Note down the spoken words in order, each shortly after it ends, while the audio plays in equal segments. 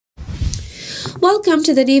Welcome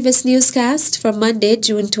to the Nevis newscast for Monday,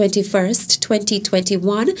 June 21st,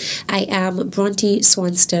 2021. I am Bronte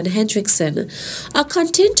Swanston Hendrickson. A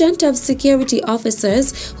contingent of security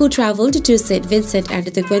officers who traveled to St. Vincent and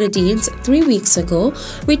the Grenadines 3 weeks ago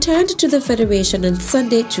returned to the Federation on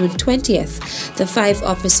Sunday, June 20th. The 5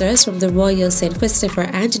 officers from the Royal St. Christopher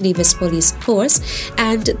and Nevis Police Force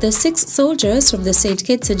and the 6 soldiers from the St.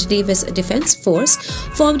 Kitts and Nevis Defence Force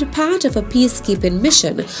formed part of a peacekeeping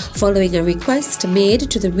mission following a request made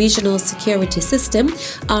to the Regional Security System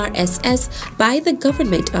 (RSS) by the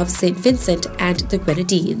government of St. Vincent and the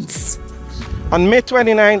Grenadines. On May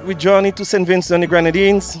 29th, we journeyed to St. Vincent and the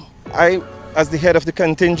Grenadines. I, as the head of the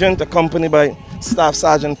contingent, accompanied by Staff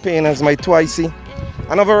Sergeant Payne as my twicey.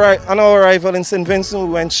 On our arrival in St. Vincent, we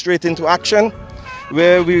went straight into action,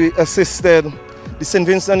 where we assisted the St.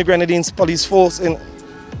 Vincent and the Grenadines Police Force in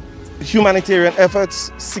humanitarian efforts,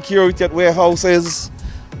 security at warehouses,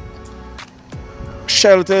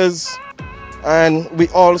 shelters, and we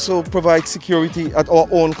also provide security at our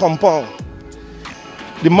own compound.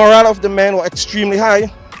 The morale of the men were extremely high,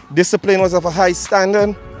 discipline was of a high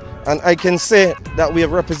standard, and I can say that we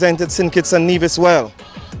have represented St. Kitts and Nevis well.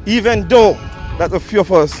 Even though that a few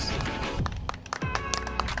of us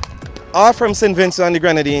are from St. Vincent and the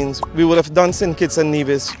Grenadines, we would have done St. Kitts and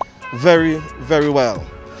Nevis very, very well.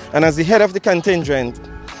 And as the head of the contingent,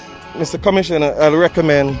 Mr. Commissioner, I'll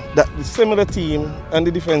recommend that the similar team and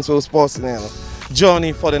the Defence Force personnel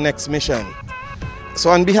journey for the next mission. So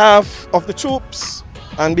on behalf of the troops,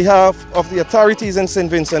 on behalf of the authorities in St.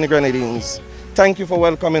 Vincent and the Grenadines, thank you for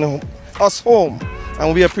welcoming us home,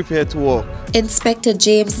 and we are prepared to work. Inspector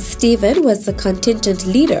James Stephen was the contingent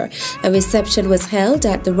leader. A reception was held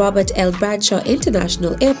at the Robert L. Bradshaw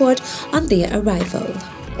International Airport on their arrival.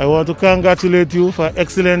 I want to congratulate you for an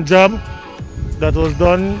excellent job that was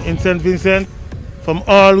done in St. Vincent. From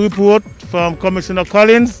all report from Commissioner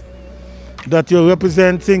Collins that you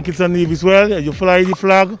represent St. Kitts and Nevis well, you fly the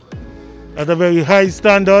flag at a very high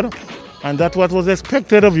standard, and that's what was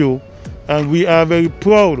expected of you, and we are very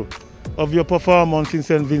proud of your performance in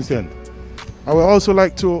St. Vincent. I would also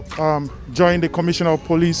like to join the Commissioner of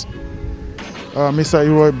Police, Mr.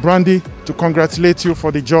 Eroy Brandy, to congratulate you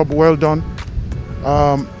for the job well done.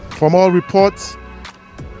 From all reports,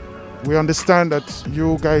 we understand that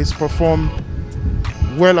you guys perform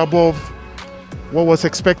well above what was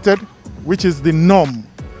expected, which is the norm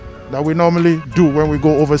that we normally do when we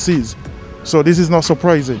go overseas. So this is not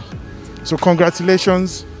surprising. So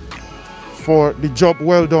congratulations for the job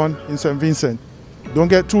well done in St. Vincent. Don't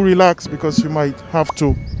get too relaxed, because you might have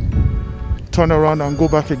to turn around and go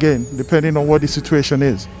back again, depending on what the situation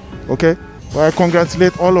is. Okay? Well, I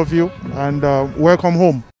congratulate all of you, and welcome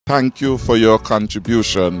home. Thank you for your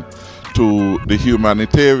contribution to the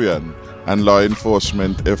humanitarian and law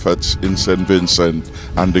enforcement efforts in St. Vincent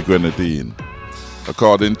and the Grenadines.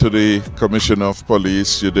 According to the Commissioner of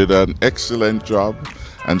Police, you did an excellent job,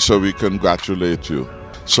 and so we congratulate you.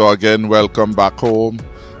 So again, welcome back home.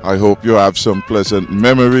 I hope you have some pleasant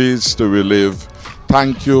memories to relive.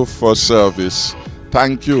 Thank you for service.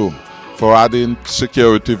 Thank you for adding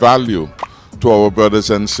security value to our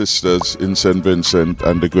brothers and sisters in St. Vincent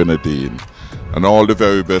and the Grenadines. And all the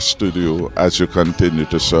very best to you as you continue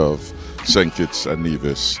to serve St. Kitts and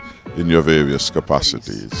Nevis in your various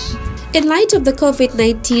capacities. In light of the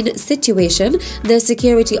COVID-19 situation, the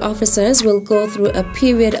security officers will go through a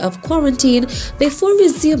period of quarantine before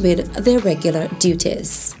resuming their regular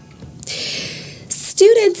duties.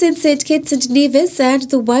 Students in St. Kitts and Nevis and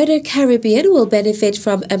the wider Caribbean will benefit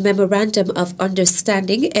from a Memorandum of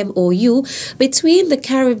Understanding (MOU) between the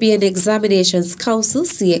Caribbean Examinations Council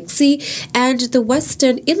 (CXC) and the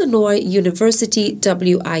Western Illinois University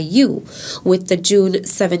 (WIU). With the June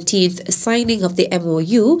 17th signing of the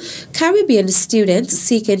MOU, Caribbean students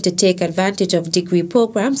seeking to take advantage of degree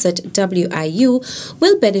programs at WIU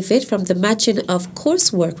will benefit from the matching of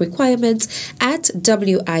coursework requirements at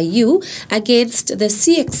WIU against the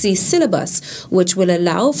CXC syllabus, which will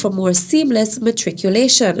allow for more seamless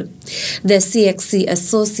matriculation. The CXC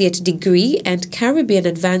Associate Degree and Caribbean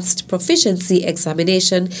Advanced Proficiency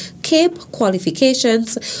Examination (CAPE)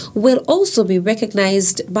 qualifications will also be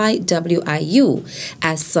recognized by WIU.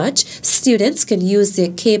 As such, students can use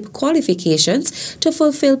their CAPE qualifications to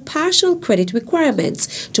fulfill partial credit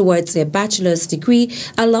requirements towards their bachelor's degree,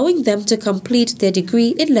 allowing them to complete their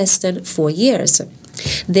degree in less than 4 years.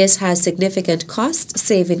 This has significant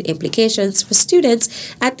cost-saving implications for students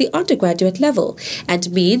at the undergraduate level and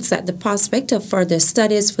means that the prospect of further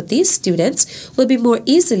studies for these students will be more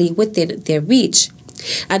easily within their reach.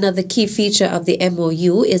 Another key feature of the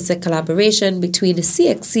MOU is the collaboration between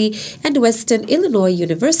CXC and Western Illinois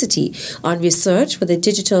University on research for the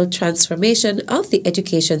digital transformation of the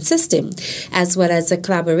education system, as well as a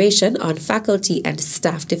collaboration on faculty and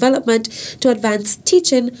staff development to advance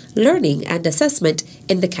teaching, learning, and assessment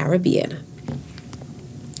in the Caribbean.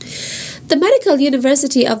 The Medical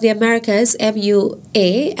University of the Americas,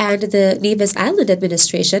 MUA, and the Nevis Island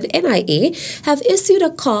Administration, NIA, have issued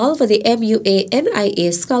a call for the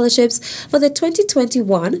MUA-NIA scholarships for the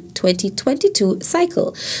 2021-2022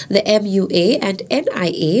 cycle. The MUA and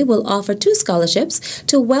NIA will offer 2 scholarships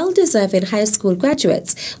to well-deserving high school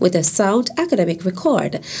graduates with a sound academic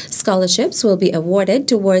record. Scholarships will be awarded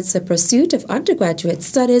towards the pursuit of undergraduate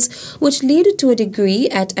studies which lead to a degree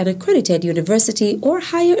at an accredited university or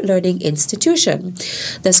higher learning institution.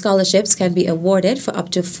 The scholarships can be awarded for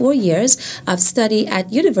up to 4 years of study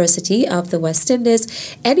at University of the West Indies,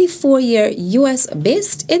 any 4-year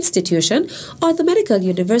U.S.-based institution, or the Medical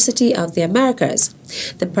University of the Americas.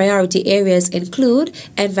 The priority areas include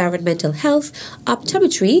environmental health,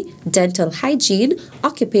 optometry, dental hygiene,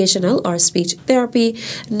 occupational or speech therapy,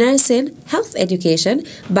 nursing, health education,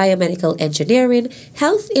 biomedical engineering,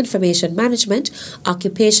 health information management,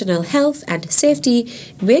 occupational health and safety,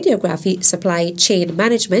 radiography, supply chain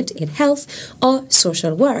management in health, or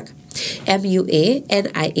social work.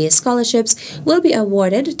 MUA-NIA scholarships will be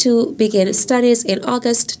awarded to begin studies in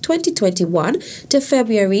August 2021 to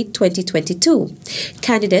February 2022.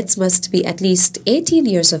 Candidates must be at least 18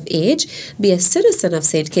 years of age, be a citizen of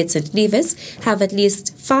St. Kitts and Nevis, have at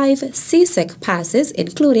least 5 CSEC passes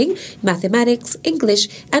including mathematics, English,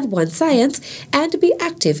 and 1 science, and be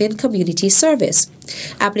active in community service.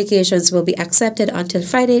 Applications will be accepted until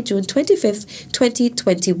Friday, June 25,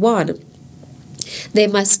 2021. They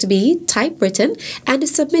must be typewritten and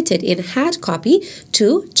submitted in hard copy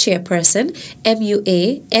to Chairperson,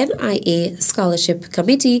 MUA-NIA Scholarship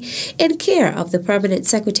Committee, in care of the Permanent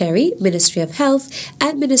Secretary, Ministry of Health,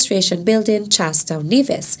 Administration Building, Charlestown,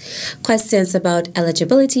 Nevis. Questions about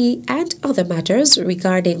eligibility and other matters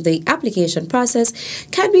regarding the application process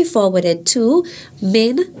can be forwarded to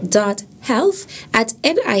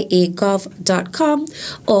min.health@niagov.com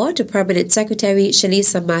or to Permanent Secretary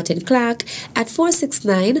Shalisa Martin Clark at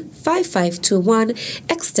 469-5521,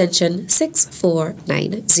 extension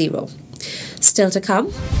 6490. Still to come.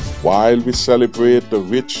 While we celebrate the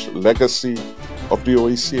rich legacy of the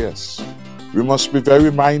OECS, we must be very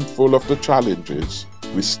mindful of the challenges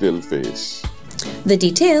we still face. The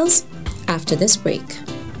details after this break.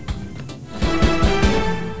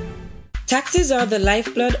 Taxes are the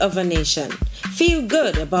lifeblood of a nation. Feel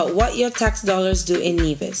good about what your tax dollars do in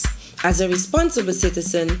Nevis. As a responsible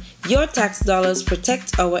citizen, your tax dollars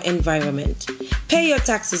protect our environment. Pay your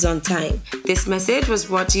taxes on time. This message was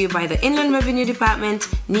brought to you by the Inland Revenue Department,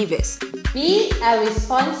 Nevis. Be a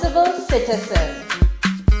responsible citizen.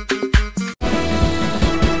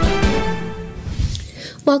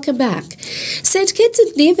 Welcome back. St. Kitts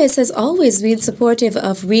and Nevis has always been supportive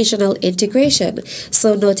of regional integration,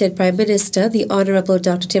 so noted Prime Minister the Honorable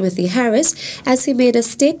Dr. Timothy Harris as he made a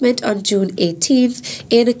statement on June 18th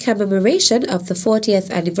in commemoration of the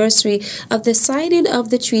 40th anniversary of the signing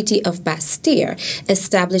of the Treaty of Bastille,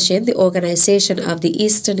 establishing the Organization of the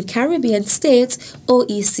Eastern Caribbean States,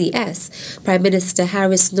 OECS. Prime Minister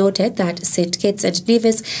Harris noted that St. Kitts and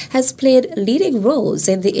Nevis has played leading roles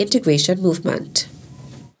in the integration movement.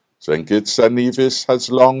 St. Kitts and Nevis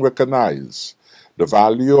has long recognized the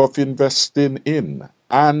value of investing in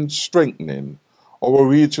and strengthening our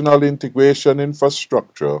regional integration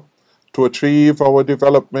infrastructure to achieve our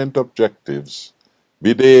development objectives,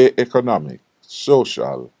 be they economic,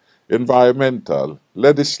 social, environmental,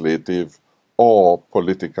 legislative, or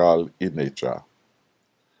political in nature.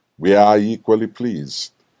 We are equally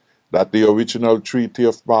pleased that the original Treaty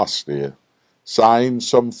of Bastille, signed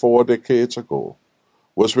some 4 decades ago,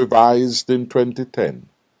 was revised in 2010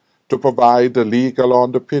 to provide a legal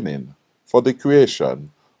underpinning for the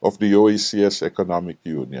creation of the OECS Economic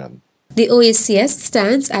Union. The OECS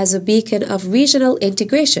stands as a beacon of regional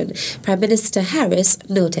integration, Prime Minister Harris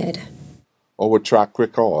noted. Our track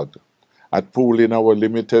record at pooling our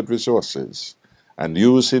limited resources and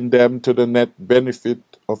using them to the net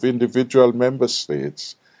benefit of individual member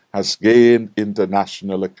states has gained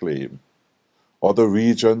international acclaim. Other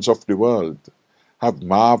regions of the world have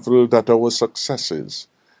marveled at our successes,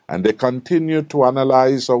 and they continue to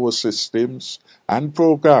analyze our systems and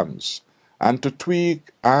programs and to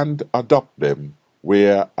tweak and adopt them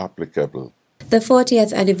where applicable. The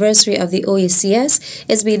 40th anniversary of the OECS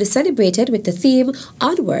is being celebrated with the theme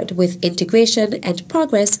Onward with Integration and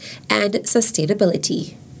Progress and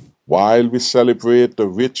Sustainability. While we celebrate the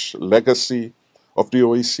rich legacy of the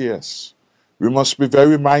OECS, we must be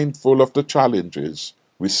very mindful of the challenges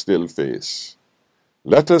we still face.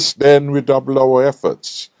 Let us then redouble our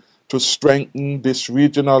efforts to strengthen this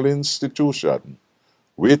regional institution,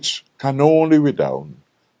 which can only redound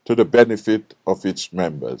to the benefit of its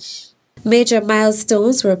members. Major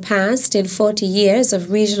milestones were passed in 40 years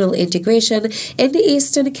of regional integration in the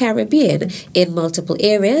Eastern Caribbean in multiple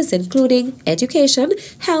areas, including education,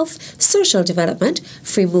 health, social development,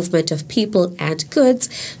 free movement of people and goods,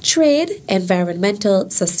 trade, environmental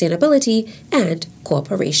sustainability, and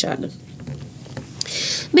cooperation.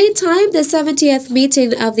 Meantime, the 70th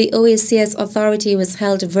meeting of the OECS Authority was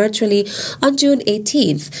held virtually on June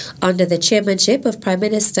 18th under the chairmanship of Prime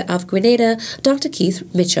Minister of Grenada, Dr. Keith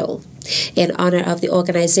Mitchell. In honor of the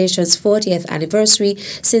organization's 40th anniversary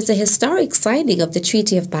since the historic signing of the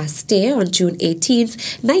Treaty of Bastille on June 18,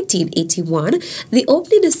 1981, the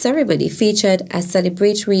opening ceremony featured a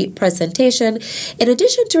celebratory presentation in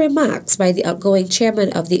addition to remarks by the outgoing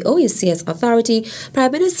chairman of the OECS Authority,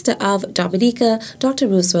 Prime Minister of Dominica, Dr.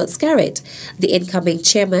 Roosevelt Scarrett, the incoming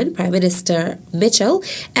chairman, Prime Minister Mitchell,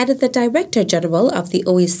 and the Director General of the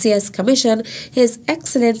OECS Commission, His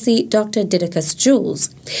Excellency Dr. Didacus Jules.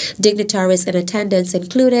 Dignitaries in attendance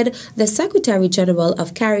included the Secretary General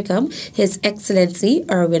of CARICOM, His Excellency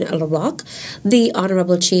Erwin LaRocque, the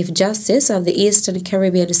Honorable Chief Justice of the Eastern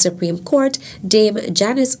Caribbean Supreme Court, Dame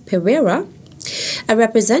Janice Pereira, a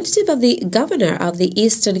representative of the Governor of the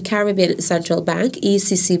Eastern Caribbean Central Bank,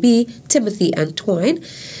 ECCB, Timothy Antoine,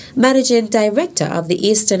 Managing Director of the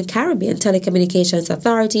Eastern Caribbean Telecommunications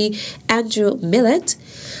Authority, Andrew Millett,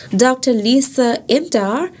 Dr. Lisa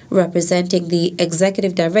Imdar, representing the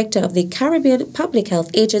Executive Director of the Caribbean Public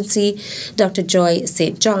Health Agency, Dr. Joy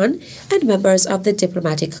St. John, and members of the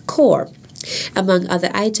Diplomatic Corps. Among other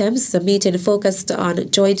items, the meeting focused on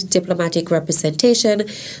joint diplomatic representation,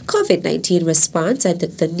 COVID-19 response and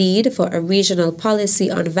the need for a regional policy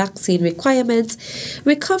on vaccine requirements,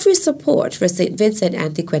 recovery support for St. Vincent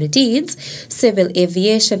and the Grenadines, civil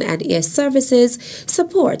aviation and air services,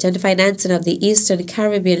 support and financing of the Eastern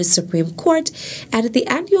Caribbean Supreme Court, and the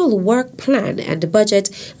annual work plan and budget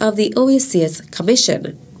of the OECS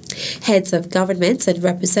Commission. Heads of governments and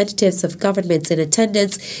representatives of governments in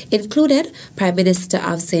attendance included Prime Minister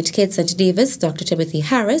of St. Kitts and Nevis, Dr. Timothy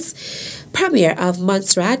Harris, Premier of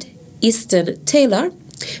Montserrat, Easton Taylor,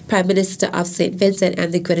 Prime Minister of St. Vincent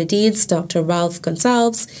and the Grenadines, Dr. Ralph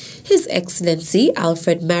Gonsalves, His Excellency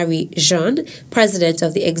Alfred Marie Jean, President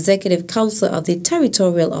of the Executive Council of the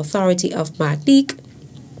Territorial Authority of Martinique,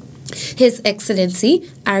 His Excellency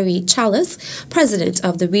Ari Chalice, President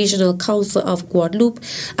of the Regional Council of Guadeloupe,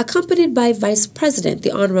 accompanied by Vice President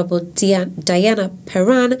the Honorable Diana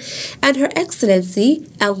Perrin, and Her Excellency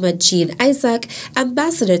Elma Jean Isaac,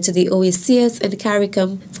 Ambassador to the OECS and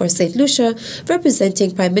CARICOM for St. Lucia,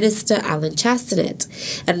 representing Prime Minister Alan Chastanet.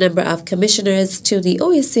 A number of commissioners to the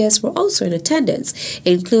OECS were also in attendance,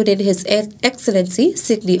 including His Excellency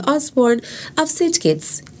Sidney Osborne of St.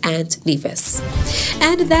 Kitts and Nevis.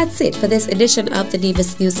 And that's it for this edition of the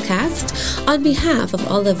Nevis Newscast. On behalf of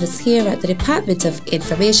all of us here at the Department of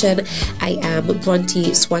Information, I am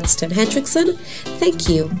Bronte Swanston Hendrickson. Thank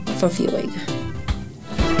you for viewing.